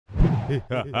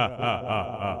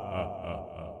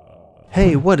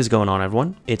Hey, what is going on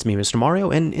everyone? It's me, Mr.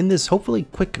 Mario, and in this hopefully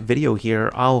quick video here,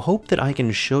 I'll hope that I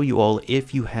can show you all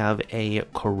if you have a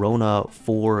Corona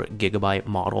 4GB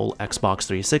model Xbox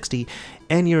 360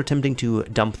 and you're attempting to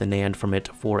dump the NAND from it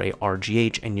for a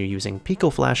RGH and you're using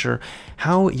PicoFlasher,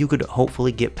 how you could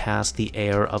hopefully get past the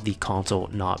error of the console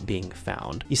not being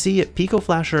found. You see,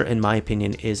 PicoFlasher, in my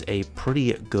opinion, is a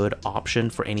pretty good option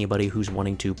for anybody who's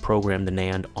wanting to program the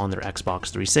NAND on their Xbox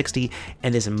 360,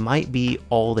 and this might be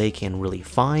all they can really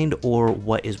find or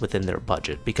what is within their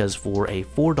budget, because for a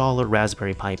 $4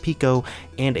 Raspberry Pi Pico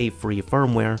and a free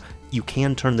firmware, you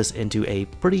can turn this into a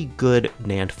pretty good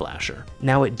NAND flasher.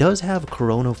 Now, it does have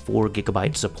Corona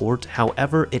 4GB support,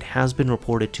 however, it has been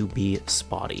reported to be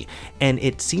spotty, and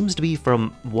it seems to be,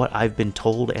 from what I've been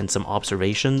told and some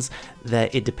observations,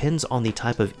 that it depends on the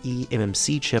type of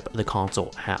eMMC chip the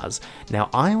console has. Now,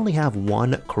 I only have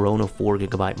one Corona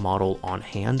 4GB model on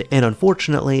hand, and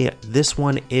unfortunately, this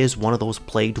one is one of those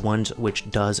plagued ones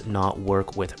which does not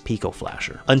work with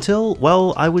PicoFlasher. Until,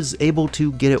 well, I was able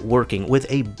to get it working with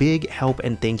a big help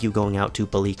and thank you going out to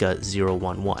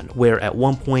Balika011, where at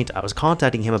one point I was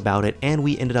contacting him about it and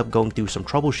we ended up going through some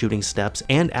troubleshooting steps,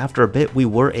 and after a bit we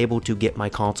were able to get my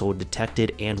console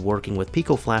detected and working with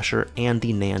PicoFlasher and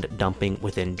the NAND dumping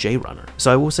within JRunner.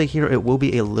 So I will say here it will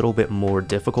be a little bit more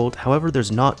difficult, however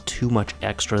there's not too much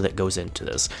extra that goes into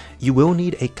this. You will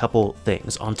need a couple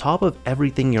things. On top of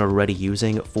everything you're already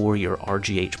using for your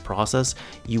RGH process,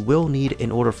 you will need,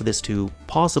 in order for this to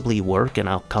possibly work, and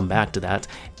I'll come back to that,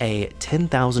 a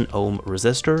 10,000 ohm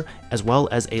resistor as well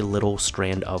as a little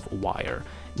strand of wire.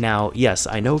 Now, yes,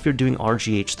 I know if you're doing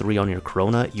RGH3 on your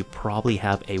Corona, you probably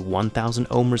have a 1000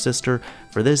 ohm resistor.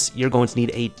 For this, you're going to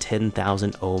need a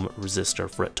 10,000 ohm resistor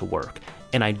for it to work.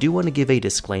 And I do want to give a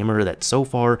disclaimer that so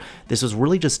far, this was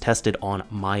really just tested on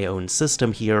my own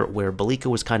system here, where Balika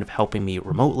was kind of helping me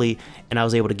remotely, and I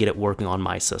was able to get it working on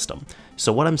my system.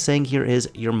 So what I'm saying here is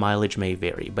your mileage may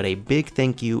vary, but a big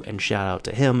thank you and shout out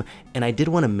to him, and I did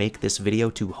want to make this video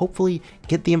to hopefully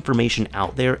get the information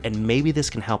out there, and maybe this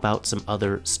can help out some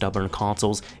other stubborn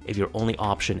consoles if your only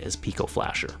option is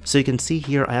PicoFlasher. So you can see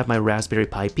here I have my Raspberry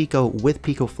Pi Pico with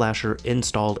PicoFlasher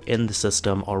installed in the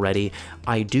system already.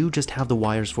 I do just have the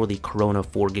wires for the Corona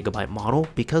 4GB model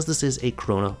because this is a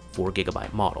Corona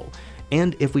 4GB model.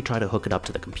 And if we try to hook it up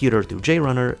to the computer through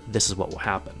JRunner, this is what will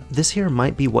happen. This here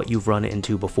might be what you've run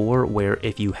into before, where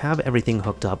if you have everything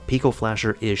hooked up,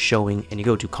 PicoFlasher is showing, and you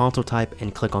go to console type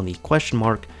and click on the question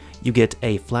mark, you get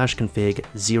a flash config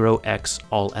 0x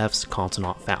all Fs console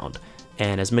not found.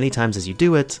 And as many times as you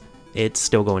do it, it's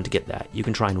still going to get that. You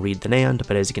can try and read the NAND,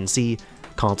 but as you can see,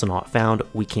 console not found,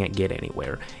 we can't get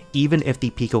anywhere, even if the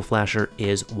PicoFlasher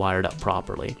is wired up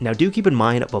properly. Now do keep in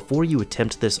mind, before you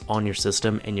attempt this on your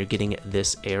system and you're getting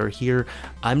this error here,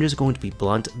 I'm just going to be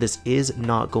blunt, this is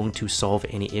not going to solve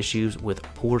any issues with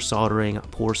poor soldering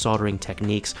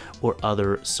techniques, or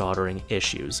other soldering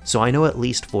issues. So I know at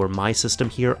least for my system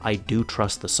here, I do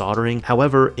trust the soldering.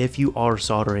 However, if you are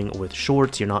soldering with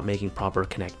shorts, you're not making proper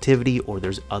connectivity, or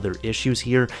there's other issues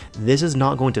here, this is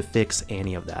not going to fix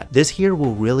any of that. This here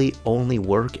will really only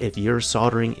work if your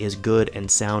soldering is good and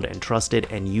sound and trusted,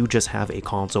 and you just have a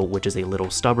console which is a little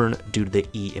stubborn due to the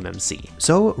eMMC.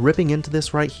 So ripping into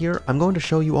this right here, I'm going to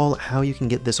show you all how you can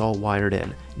get this all wired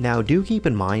in. Now do keep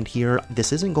in mind here,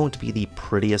 this isn't going to be the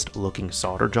prettiest looking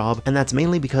solder job, and that's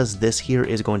mainly because this here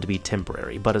is going to be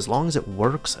temporary, but as long as it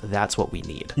works, that's what we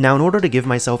need. Now in order to give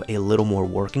myself a little more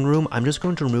working room, I'm just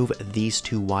going to remove these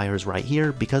two wires right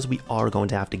here, because we are going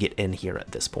to have to get in here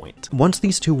at this point. Once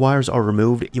these two wires are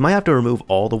removed, you might have to remove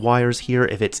all the wires here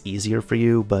if it's easier for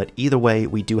you, but either way,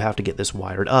 we do have to get this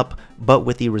wired up, but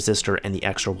with the resistor and the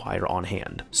extra wire on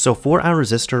hand. So for our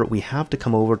resistor, we have to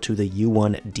come over to the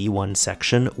U1D1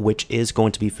 section, which is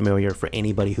going to be familiar for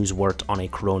anybody who's worked on a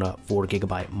Corona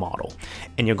 4GB model.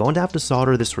 And you're going to have to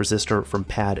solder this resistor from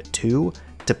pad 2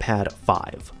 to pad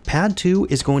 5. Pad 2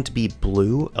 is going to be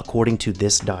blue according to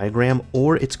this diagram,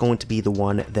 or it's going to be the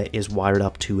one that is wired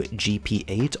up to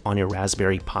GP8 on your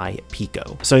Raspberry Pi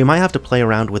Pico. So you might have to play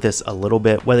around with this a little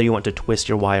bit, whether you want to twist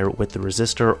your wire with the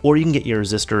resistor, or you can get your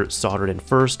resistor soldered in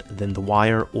first, then the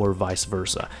wire, or vice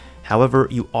versa. However,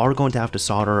 you are going to have to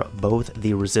solder both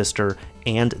the resistor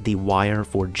and the wire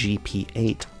for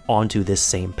GP8 onto this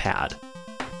same pad.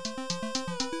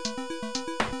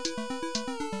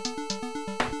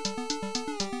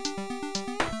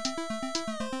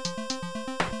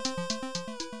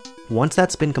 Once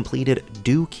that's been completed,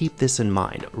 do keep this in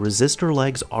mind. Resistor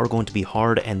legs are going to be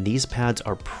hard and these pads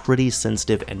are pretty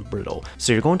sensitive and brittle.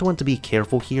 So you're going to want to be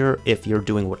careful here if you're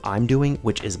doing what I'm doing,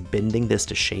 which is bending this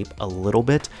to shape a little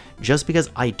bit, just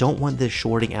because I don't want this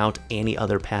shorting out any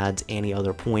other pads, any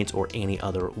other points, or any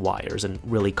other wires and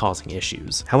really causing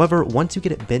issues. However, once you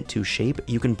get it bent to shape,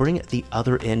 you can bring the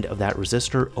other end of that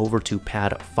resistor over to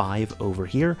pad 5 over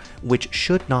here, which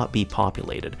should not be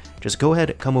populated. Just go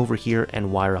ahead, come over here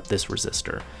and wire up this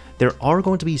resistor. There are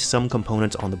going to be some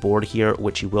components on the board here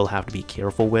which you will have to be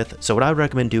careful with, so what I would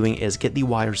recommend doing is get the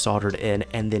wire soldered in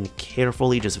and then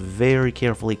carefully, just very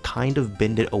carefully, kind of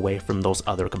bend it away from those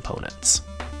other components.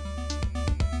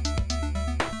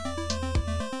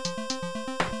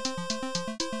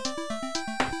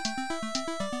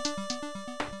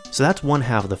 So that's one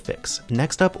half of the fix.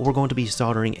 Next up, we're going to be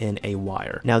soldering in a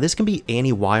wire. Now this can be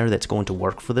any wire that's going to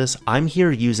work for this. I'm here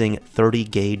using 30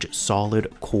 gauge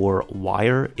solid core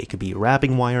wire. It could be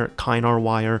wrapping wire, Kynar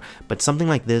wire, but something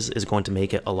like this is going to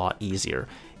make it a lot easier.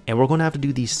 And we're going to have to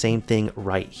do the same thing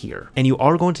right here. And you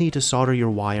are going to need to solder your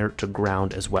wire to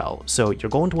ground as well. So you're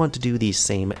going to want to do the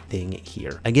same thing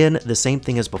here. Again, the same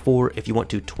thing as before, if you want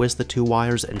to twist the two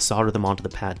wires and solder them onto the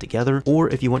pad together, or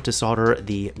if you want to solder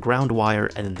the ground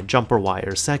wire and then the jumper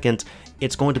wire second,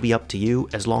 it's going to be up to you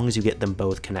as long as you get them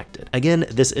both connected. Again,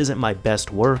 this isn't my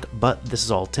best work, but this is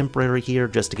all temporary here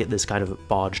just to get this kind of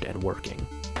bodged and working.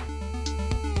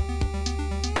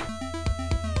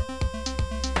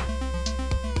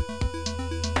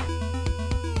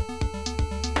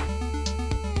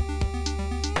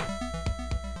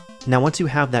 Now once you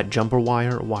have that jumper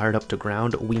wire wired up to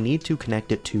ground, we need to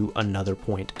connect it to another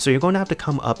point. So you're going to have to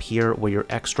come up here where your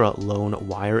extra lone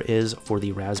wire is for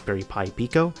the Raspberry Pi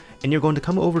Pico, and you're going to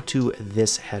come over to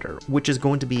this header, which is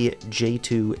going to be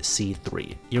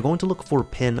J2C3. You're going to look for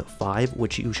pin 5,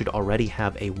 which you should already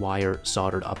have a wire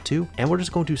soldered up to, and we're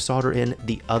just going to solder in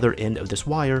the other end of this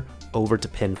wire over to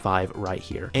pin 5 right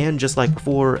here. And just like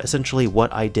before, essentially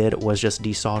what I did was just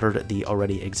desoldered the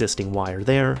already existing wire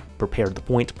there, prepared the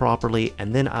point properly,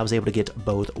 and then I was able to get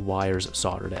both wires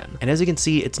soldered in. And as you can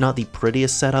see, it's not the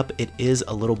prettiest setup, it is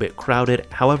a little bit crowded,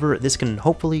 however, this can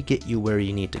hopefully get you where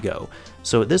you need to go.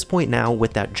 So at this point now,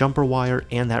 with that jumper wire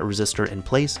and that resistor in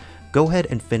place, go ahead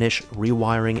and finish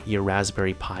rewiring your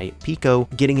Raspberry Pi Pico,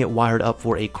 getting it wired up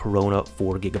for a Corona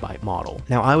 4GB model.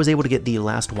 Now I was able to get the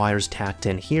last wires tacked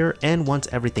in here, and once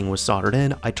everything was soldered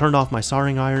in, I turned off my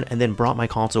soldering iron and then brought my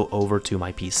console over to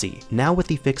my PC. Now with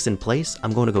the fix in place,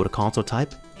 I'm going to go to console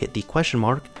type, hit the question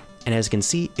mark, and as you can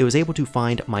see, it was able to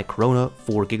find my Corona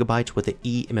 4GB with the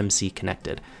eMMC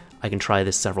connected. I can try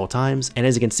this several times, and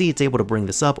as you can see, it's able to bring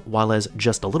this up, while as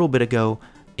just a little bit ago,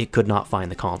 it could not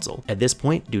find the console. At this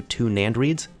point, do 2 NAND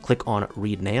reads, click on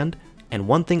read NAND, and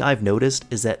one thing I've noticed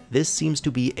is that this seems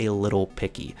to be a little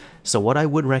picky. So what I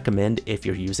would recommend if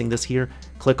you're using this here,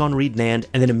 click on read NAND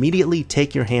and then immediately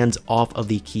take your hands off of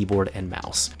the keyboard and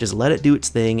mouse. Just let it do its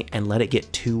thing and let it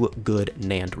get 2 good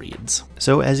NAND reads.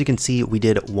 So as you can see, we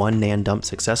did 1 NAND dump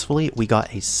successfully. We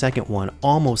got a second one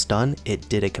almost done. It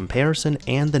did a comparison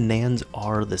and the NANDs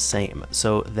are the same.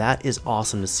 So that is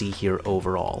awesome to see here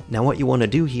overall. Now what you want to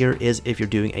do here is if you're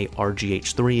doing a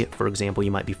RGH3, for example,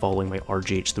 you might be following my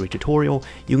RGH3 tutorial,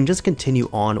 you can just continue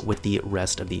on with the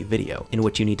rest of the video, in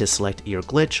which you need to select your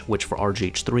glitch, which for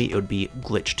RGH3 it would be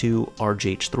glitch 2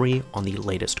 RGH3 on the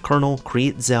latest kernel,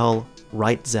 create Zel,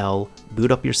 write Zel,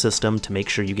 boot up your system to make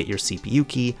sure you get your CPU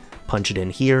key, punch it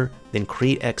in here, then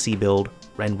create XE build,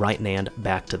 and write NAND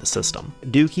back to the system.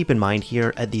 Do keep in mind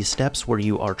here at these steps where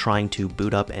you are trying to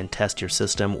boot up and test your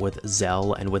system with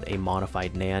Zel and with a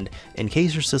modified NAND, in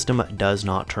case your system does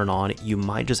not turn on, you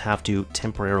might just have to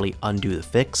temporarily undo the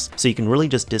fix. So you can really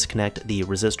just disconnect the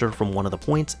resistor from one of the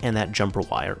points and that jumper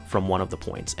wire from one of the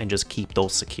points and just keep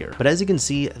those secure. But as you can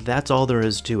see, that's all there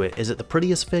is to it. Is it the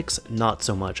prettiest fix? Not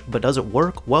so much. But does it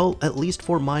work? Well, at least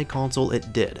for my console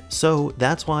it did. So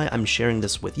that's why I'm sharing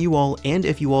this with you all, and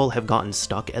if you all have gotten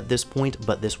stuck at this point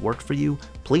but this worked for you,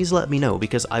 please let me know,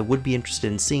 because I would be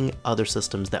interested in seeing other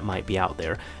systems that might be out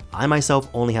there. I myself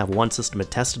only have one system to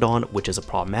test it on, which is a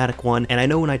problematic one, and I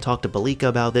know when I talked to Balika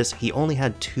about this, he only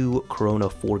had 2 Corona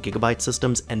 4GB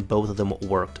systems and both of them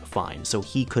worked fine, so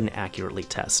he couldn't accurately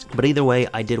test. But either way,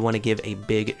 I did want to give a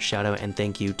big shout out and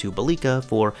thank you to Balika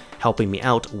for helping me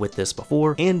out with this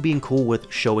before and being cool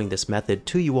with showing this method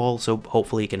to you all, so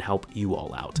hopefully it can help you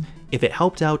all out. If it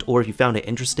helped out or if you found it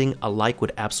interesting, a like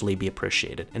would absolutely be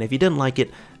appreciated, and if you didn't like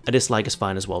it, a dislike is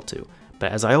fine as well too.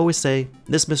 But as I always say,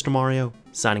 this is Mr. Mario,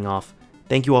 signing off.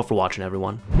 Thank you all for watching,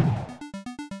 everyone.